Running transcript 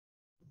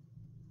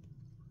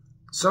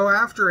So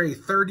after a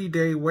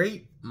 30-day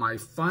wait, my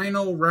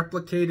final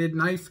replicated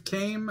knife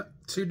came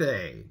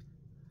today.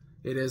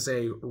 It is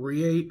a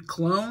Reate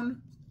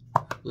Clone.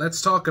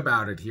 Let's talk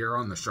about it here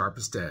on The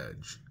Sharpest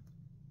Edge.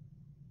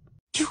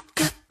 You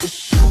got the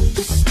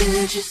sharpest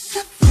edges.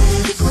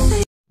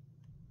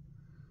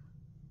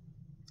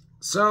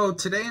 So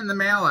today in the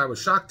mail, I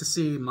was shocked to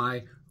see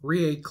my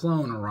Reate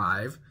Clone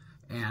arrive,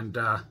 and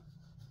I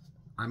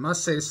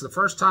must say it's the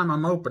first time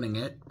I'm opening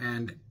it,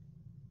 and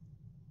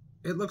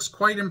it looks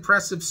quite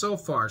impressive so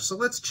far. So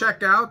let's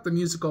check out the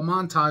musical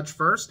montage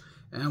first,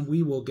 and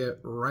we will get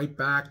right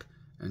back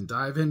and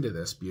dive into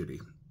this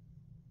beauty.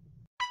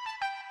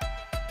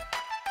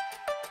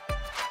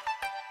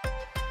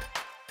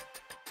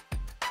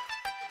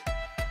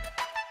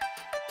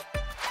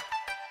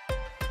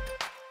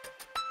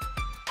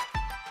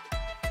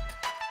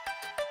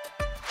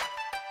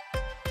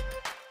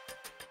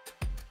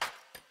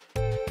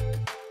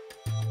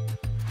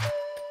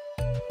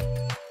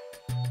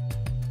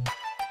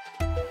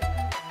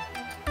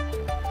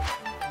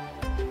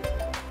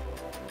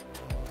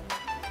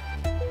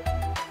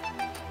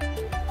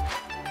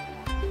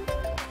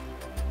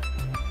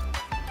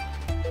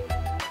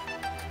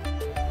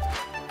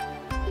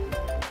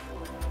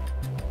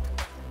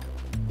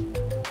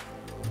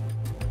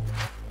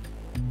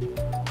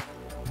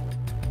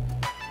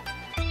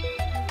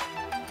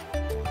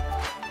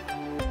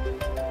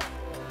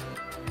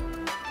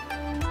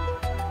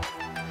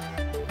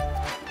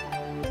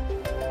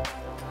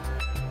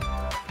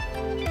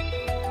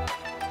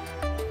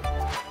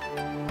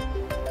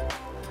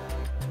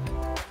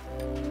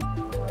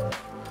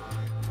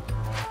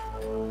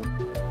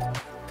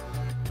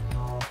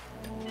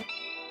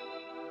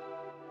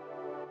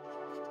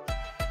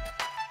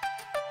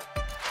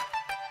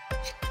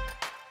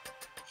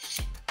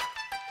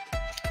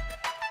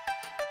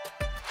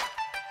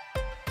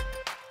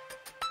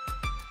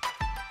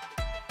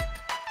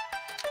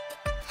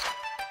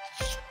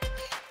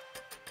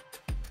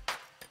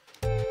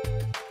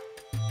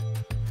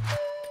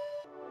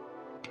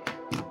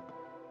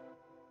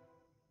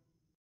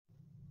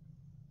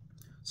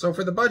 So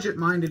for the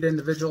budget-minded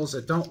individuals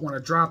that don't want to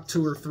drop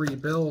 2 or 3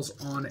 bills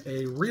on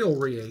a real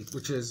Reate,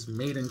 which is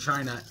made in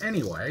China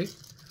anyway,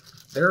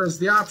 there is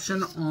the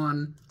option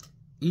on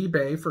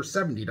eBay for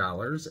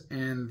 $70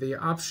 and the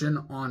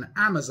option on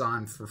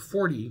Amazon for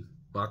 40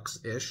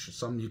 bucks-ish.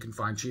 Some you can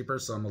find cheaper,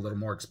 some a little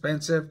more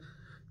expensive,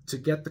 to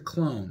get the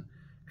clone.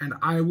 And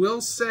I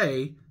will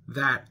say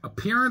that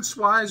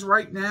appearance-wise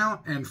right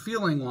now and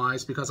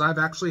feeling-wise, because I've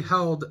actually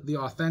held the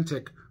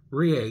authentic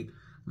Reate,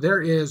 there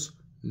is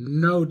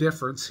no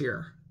difference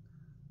here.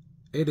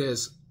 It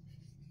is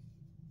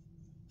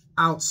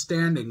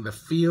outstanding. The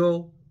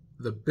feel,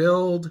 the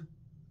build,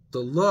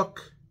 the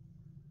look,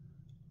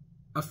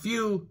 a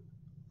few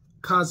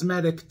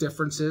cosmetic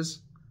differences,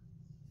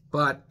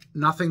 but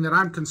nothing that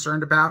I'm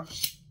concerned about.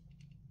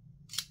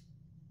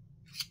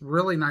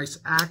 Really nice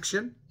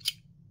action.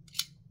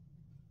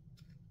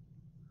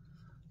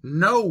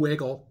 No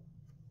wiggle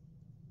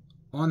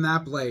on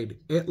that blade.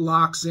 It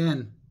locks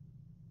in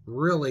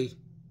really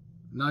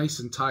nice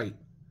and tight.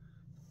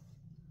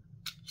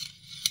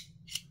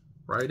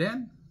 Right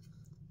in.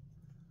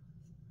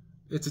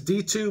 It's a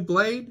D2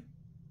 blade.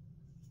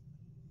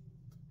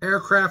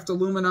 Aircraft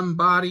aluminum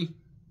body.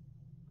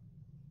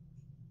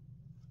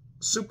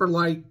 Super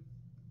light.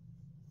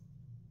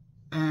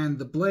 And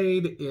the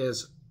blade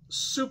is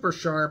super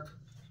sharp.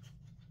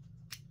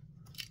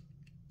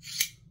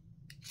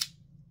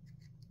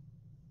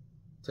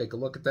 Take a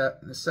look at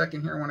that in a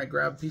second here when I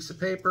grab a piece of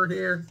paper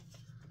here.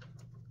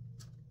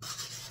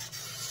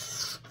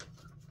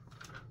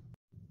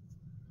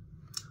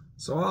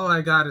 So all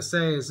I gotta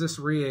say is this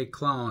Reate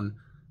Clone,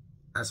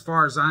 as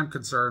far as I'm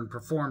concerned,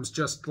 performs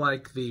just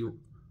like the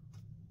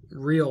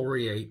real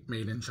Reate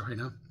made in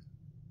China.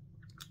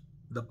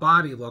 The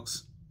body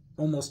looks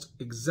almost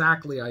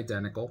exactly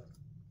identical.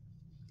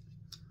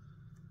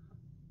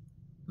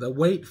 The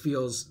weight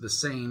feels the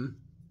same.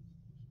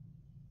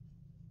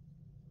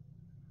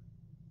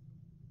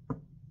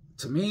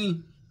 To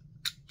me,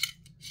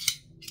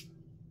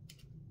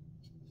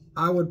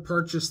 I would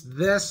purchase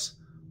this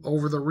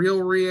over the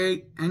real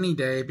Reate any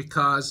day,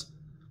 because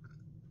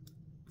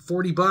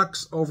 40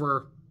 bucks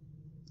over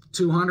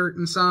 200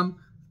 and some.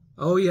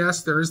 Oh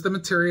yes, there is the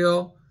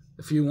material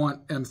if you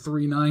want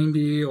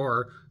M390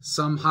 or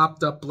some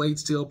hopped up blade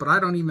steel, but I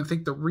don't even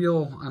think the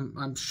real,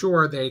 I'm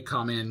sure they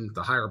come in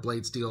the higher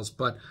blade steels,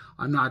 but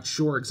I'm not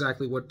sure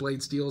exactly what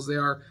blade steels they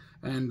are,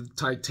 and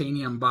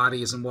titanium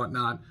bodies and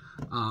whatnot.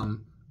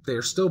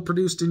 They're still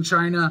produced in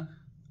China,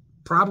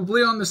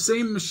 probably on the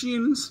same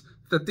machines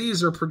that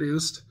these are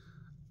produced.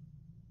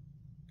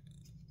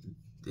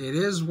 It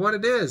is what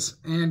it is,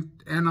 and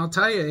I'll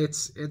tell you,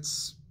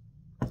 it's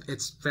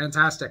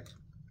fantastic.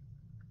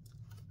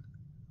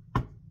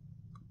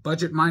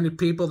 Budget-minded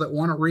people that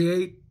want a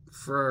Reate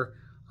for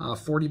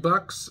 40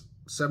 bucks,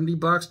 70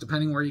 bucks,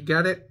 depending where you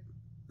get it,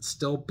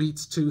 still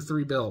beats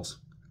 2-3 bills.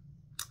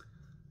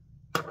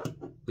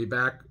 Be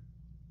back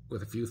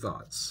with a few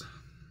thoughts.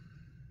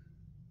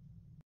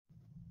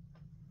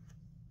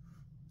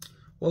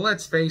 Well,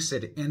 let's face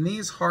it, in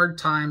these hard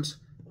times,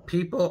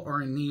 people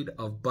are in need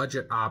of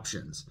budget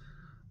options.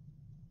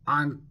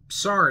 I'm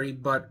sorry,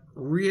 but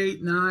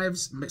Reate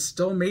knives,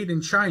 still made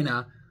in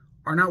China,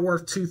 are not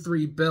worth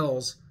 2-3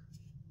 bills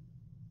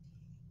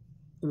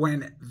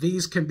when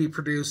these can be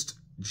produced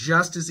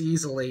just as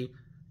easily,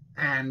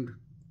 and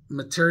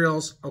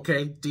materials,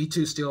 okay,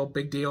 D2 steel,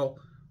 big deal.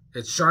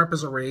 It's sharp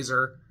as a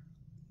razor.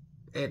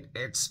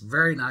 It's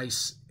very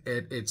nice.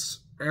 It's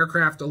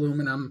aircraft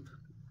aluminum.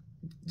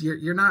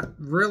 You're not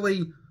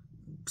really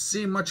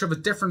seeing much of a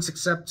difference,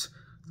 except,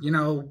 you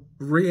know,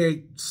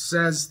 Reate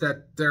says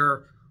that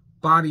their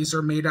bodies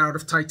are made out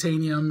of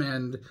titanium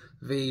and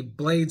the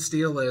blade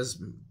steel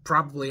is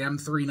probably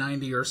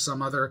M390 or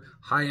some other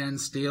high-end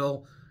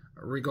steel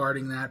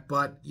regarding that.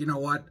 But you know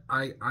what?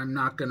 I'm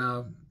not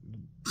gonna,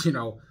 you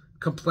know,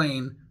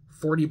 complain.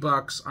 40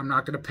 bucks. I'm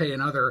not gonna pay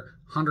another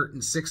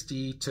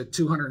 $160 to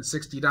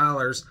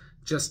 $260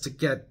 just to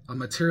get a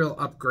material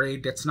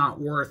upgrade that's not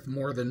worth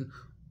more than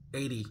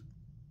 80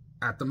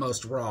 at the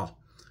most raw.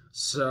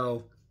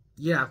 So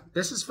yeah,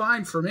 this is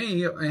fine for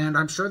me, and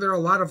I'm sure there are a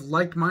lot of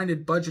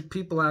like-minded budget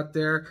people out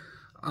there.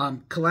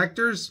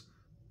 Collectors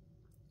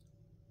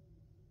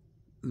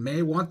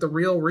may want the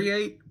real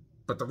Reate,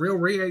 but the real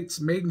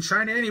Reate's made in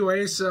China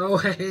anyway, so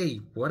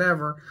hey,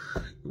 whatever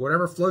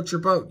floats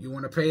your boat. You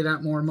want to pay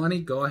that more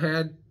money, go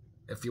ahead.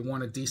 If you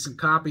want a decent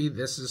copy,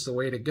 this is the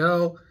way to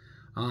go.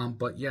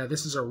 But yeah,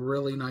 this is a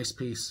really nice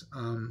piece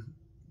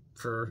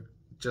for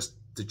just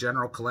the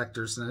general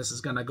collectors, and this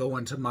is going to go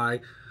into my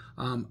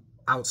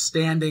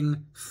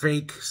outstanding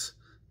fakes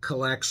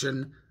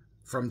collection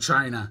from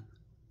China.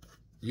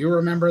 You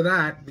remember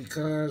that,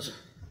 because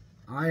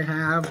I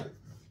have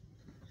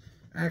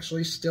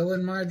actually still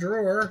in my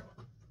drawer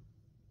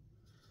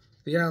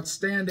the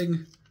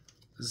outstanding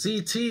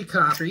ZT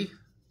copy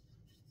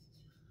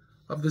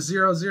of the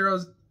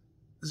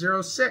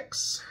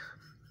 0006.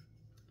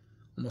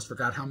 Almost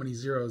forgot how many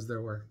zeros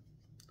there were.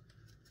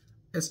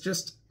 It's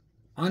just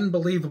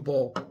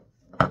unbelievable,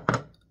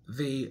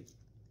 the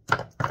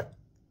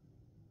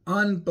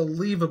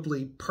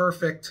unbelievably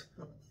perfect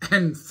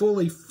and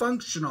fully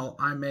functional,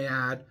 I may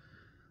add,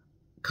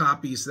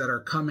 copies that are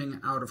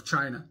coming out of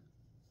China.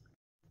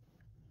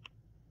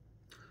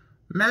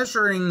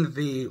 Measuring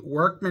the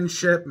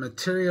workmanship,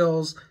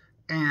 materials,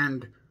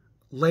 and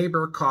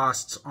labor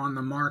costs on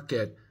the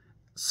market,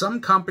 some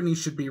companies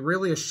should be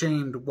really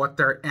ashamed what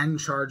their end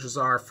charges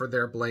are for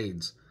their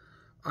blades.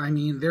 I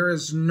mean, there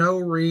is no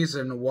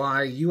reason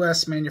why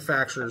U.S.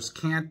 manufacturers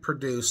can't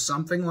produce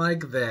something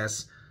like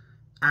this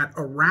at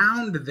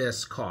around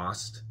this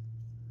cost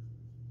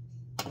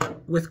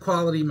with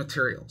quality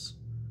materials.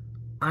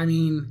 I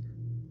mean,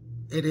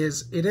 it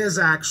is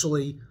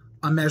actually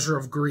a measure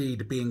of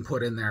greed being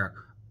put in there,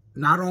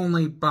 not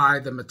only by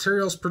the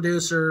materials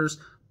producers,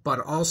 but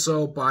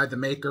also by the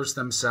makers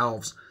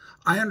themselves.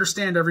 I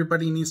understand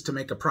everybody needs to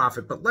make a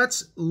profit, but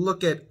let's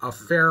look at a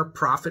fair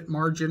profit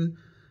margin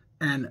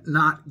and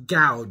not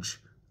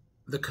gouge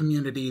the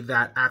community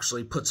that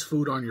actually puts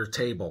food on your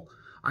table.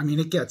 I mean,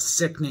 it gets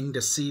sickening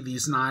to see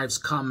these knives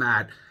come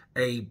at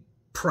a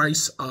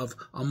price of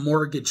a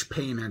mortgage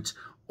payment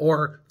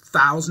or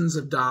thousands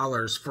of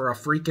dollars for a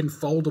freaking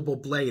foldable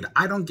blade.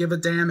 I don't give a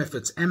damn if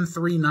it's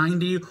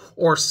M390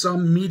 or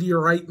some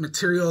meteorite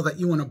material that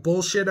you want to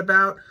bullshit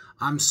about.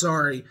 I'm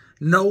sorry,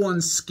 no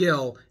one's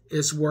skill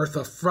is worth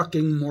a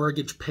fucking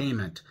mortgage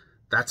payment.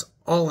 That's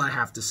all I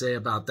have to say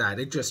about that.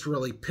 It just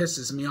really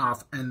pisses me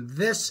off. And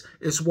this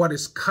is what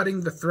is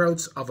cutting the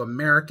throats of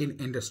American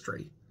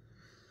industry.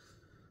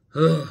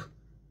 Ugh.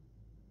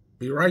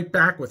 Be right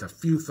back with a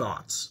few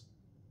thoughts.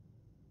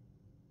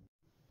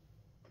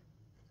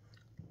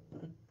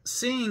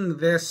 Seeing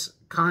this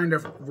kind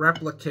of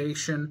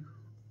replication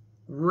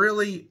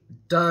really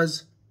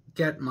does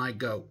get my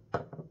goat,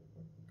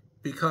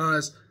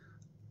 because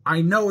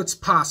I know it's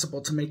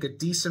possible to make a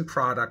decent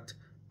product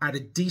at a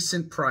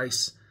decent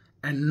price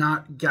and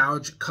not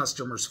gouge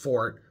customers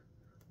for it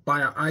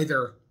by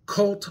either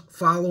cult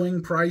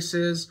following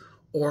prices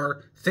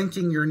or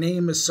thinking your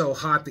name is so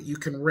hot that you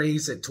can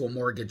raise it to a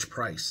mortgage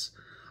price.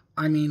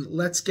 I mean,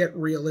 let's get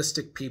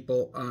realistic,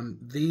 people.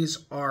 These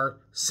are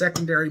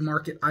secondary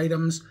market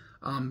items.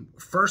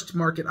 First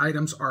market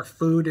items are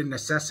food and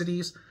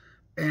necessities,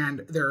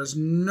 and there is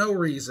no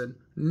reason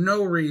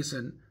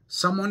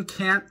someone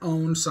can't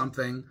own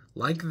something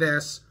like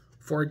this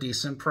for a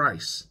decent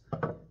price.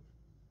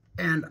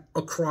 And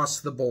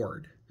across the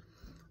board,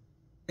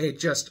 it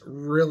just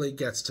really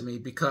gets to me,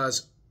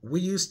 because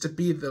we used to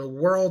be the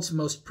world's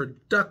most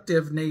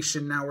productive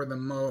nation. Now we're the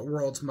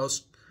world's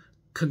most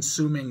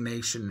consuming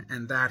nation,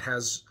 and that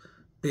has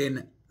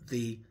been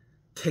the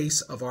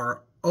case of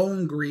our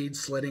own greed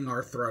slitting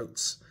our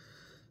throats.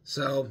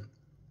 So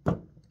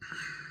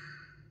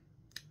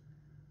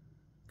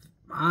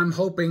I'm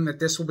hoping that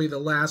this will be the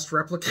last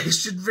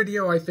replication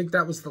video. I think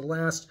that was the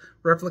last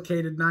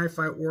replicated knife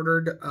I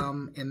ordered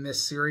in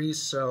this series.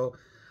 So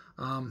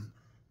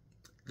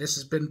this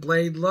has been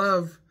Blade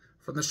Love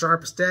from The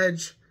Sharpest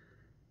Edge.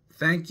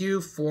 Thank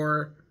you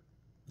for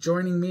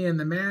joining me in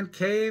the man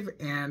cave,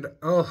 and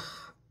oh,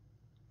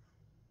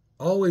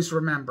 Always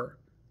remember,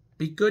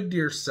 be good to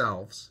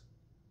yourselves,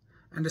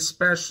 and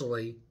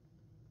especially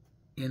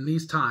in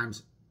these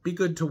times, be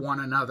good to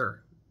one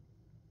another.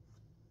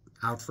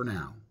 Out for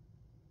now.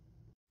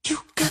 You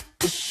got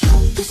the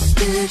sharpest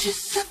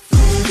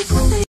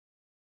edges.